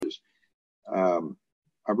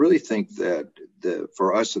I really think that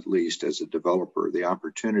for us, at least as a developer, the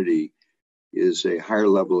opportunity is a higher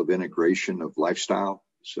level of integration of lifestyle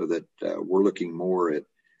so that we're looking more at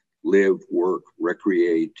live, work,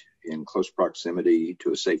 recreate in close proximity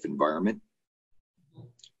to a safe environment.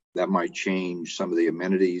 That might change some of the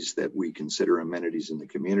amenities that we consider amenities in the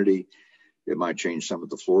community. It might change some of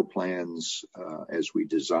the floor plans as we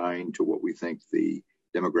design to what we think the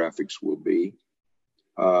demographics will be.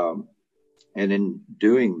 And in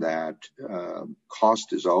doing that,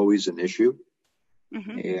 cost is always an issue.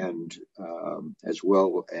 Mm-hmm. And as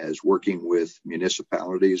well as working with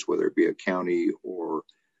municipalities, whether it be a county or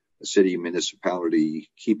a city municipality,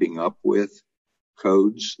 keeping up with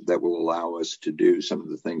codes that will allow us to do some of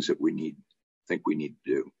the things that we think we need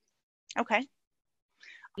to do. Okay.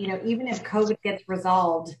 Even if COVID gets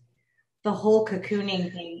resolved, the whole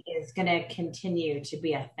cocooning thing is going to continue to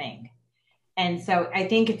be a thing. And so I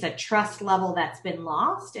think it's a trust level that's been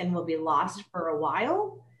lost and will be lost for a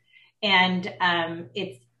while. And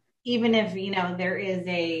it's, even if, there is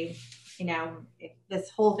if this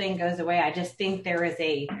whole thing goes away, I just think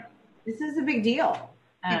this is a big deal.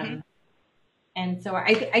 Mm-hmm. And so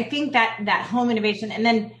I think that home innovation, and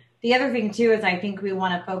then the other thing too, is I think we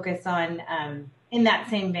want to focus on, in that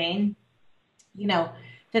same vein,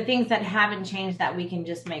 the things that haven't changed that we can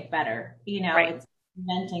just make better, right. It's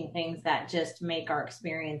inventing things that just make our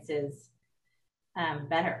experiences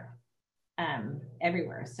better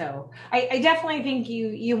everywhere. So I definitely think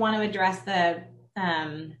you want to address the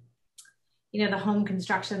home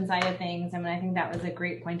construction side of things. I mean, I think that was a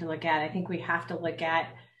great point to look at. I think we have to look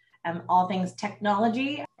at all things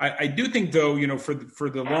technology. I do think, though, for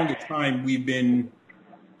the longest time,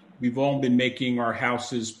 we've all been making our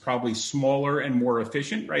houses probably smaller and more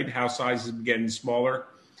efficient, right? House sizes have been getting smaller.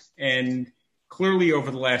 And clearly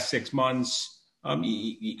over the last 6 months,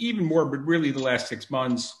 even more, but really the last 6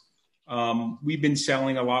 months, we've been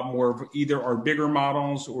selling a lot more of either our bigger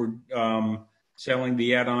models or selling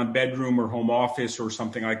the add-on bedroom or home office or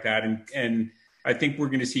something like that. And I think we're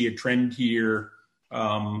going to see a trend here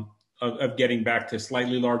of getting back to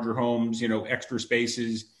slightly larger homes, extra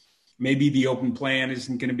spaces. Maybe the open plan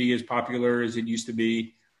isn't going to be as popular as it used to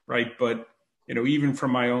be, right? But, even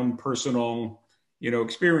from my own personal,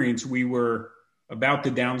 experience, we were about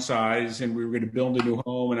to downsize and we were going to build a new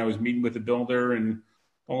home, and I was meeting with a builder, and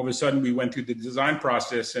all of a sudden we went through the design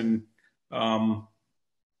process, and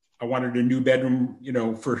I wanted a new bedroom,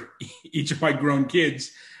 for each of my grown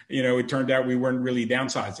kids. It turned out we weren't really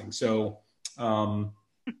downsizing. So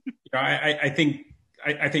I think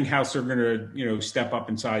houses are going to, step up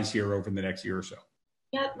in size here over the next year or so.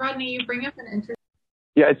 Yeah, Rodney, you bring up an interesting.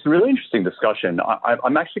 Yeah, it's a really interesting discussion.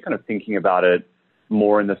 I'm actually kind of thinking about it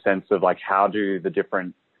more in the sense of how do the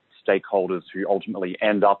different stakeholders who ultimately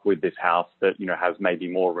end up with this house that, has maybe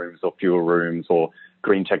more rooms or fewer rooms or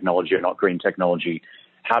green technology or not green technology,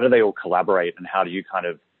 how do they all collaborate, and how do you kind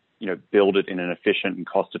of, build it in an efficient and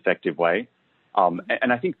cost-effective way?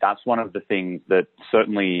 And I think that's one of the things that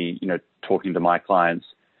certainly, talking to my clients,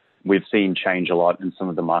 we've seen change a lot in some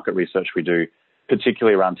of the market research we do,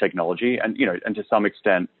 particularly around technology. And, and to some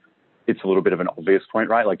extent, it's a little bit of an obvious point,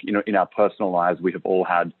 right? In our personal lives, we have all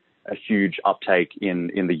had a huge uptake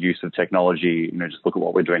in the use of technology. Just look at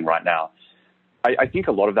what we're doing right now. I think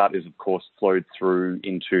a lot of that is, of course, flowed through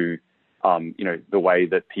into, the way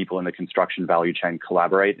that people in the construction value chain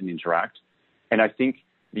collaborate and interact. And I think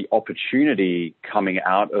the opportunity coming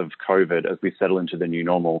out of COVID as we settle into the new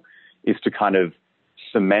normal is to kind of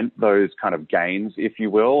cement those kind of gains, if you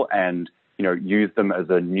will, and, use them as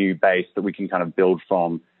a new base that we can kind of build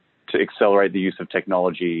from to accelerate the use of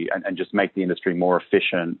technology and just make the industry more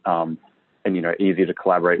efficient and, easier to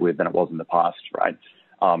collaborate with than it was in the past, right?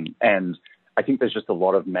 And I think there's just a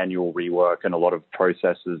lot of manual rework and a lot of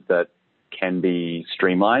processes that can be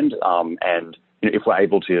streamlined. And if we're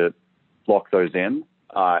able to lock those in,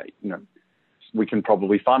 we can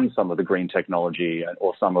probably fund some of the green technology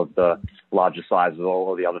or some of the larger sizes or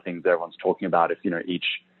all the other things everyone's talking about if, each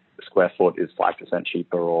square foot is 5%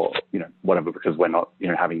 cheaper or, whatever, because we're not,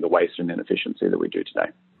 having the waste and inefficiency that we do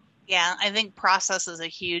today. Yeah, I think process is a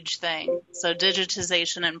huge thing. So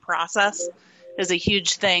digitization and process is a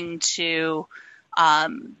huge thing to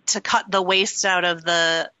cut the waste out of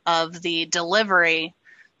the delivery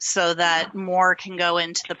so that more can go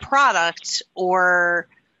into the product or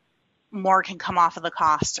more can come off of the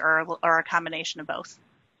cost or a combination of both.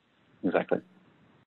 Exactly.